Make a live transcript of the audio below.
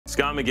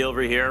Scott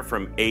McGilvery here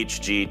from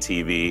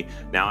HGTV.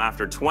 Now,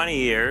 after 20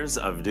 years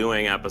of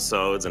doing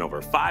episodes and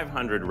over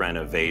 500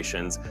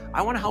 renovations,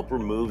 I want to help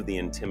remove the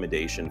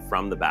intimidation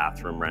from the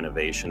bathroom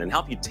renovation and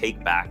help you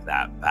take back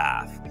that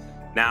bath.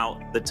 Now,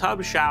 the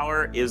tub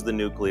shower is the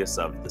nucleus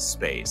of the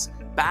space.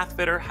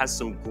 Bathfitter has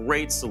some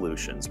great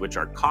solutions which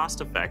are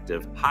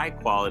cost-effective, high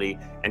quality,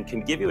 and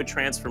can give you a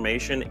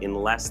transformation in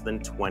less than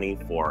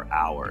 24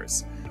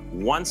 hours.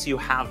 Once you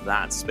have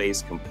that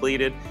space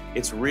completed,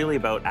 it's really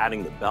about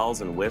adding the bells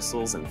and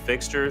whistles and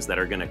fixtures that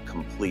are going to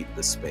complete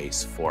the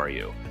space for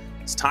you.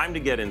 It's time to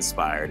get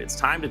inspired. It's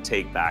time to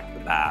take back the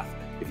bath.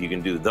 If you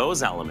can do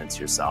those elements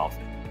yourself,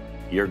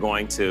 you're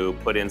going to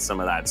put in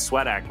some of that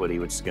sweat equity,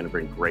 which is going to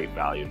bring great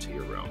value to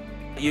your room.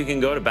 You can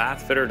go to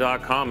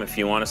bathfitter.com if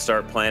you want to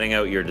start planning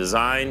out your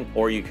design,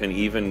 or you can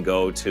even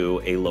go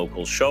to a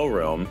local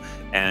showroom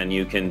and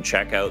you can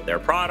check out their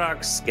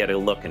products, get a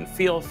look and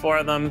feel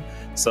for them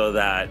so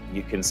that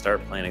you can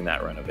start planning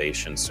that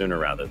renovation sooner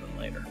rather than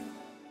later.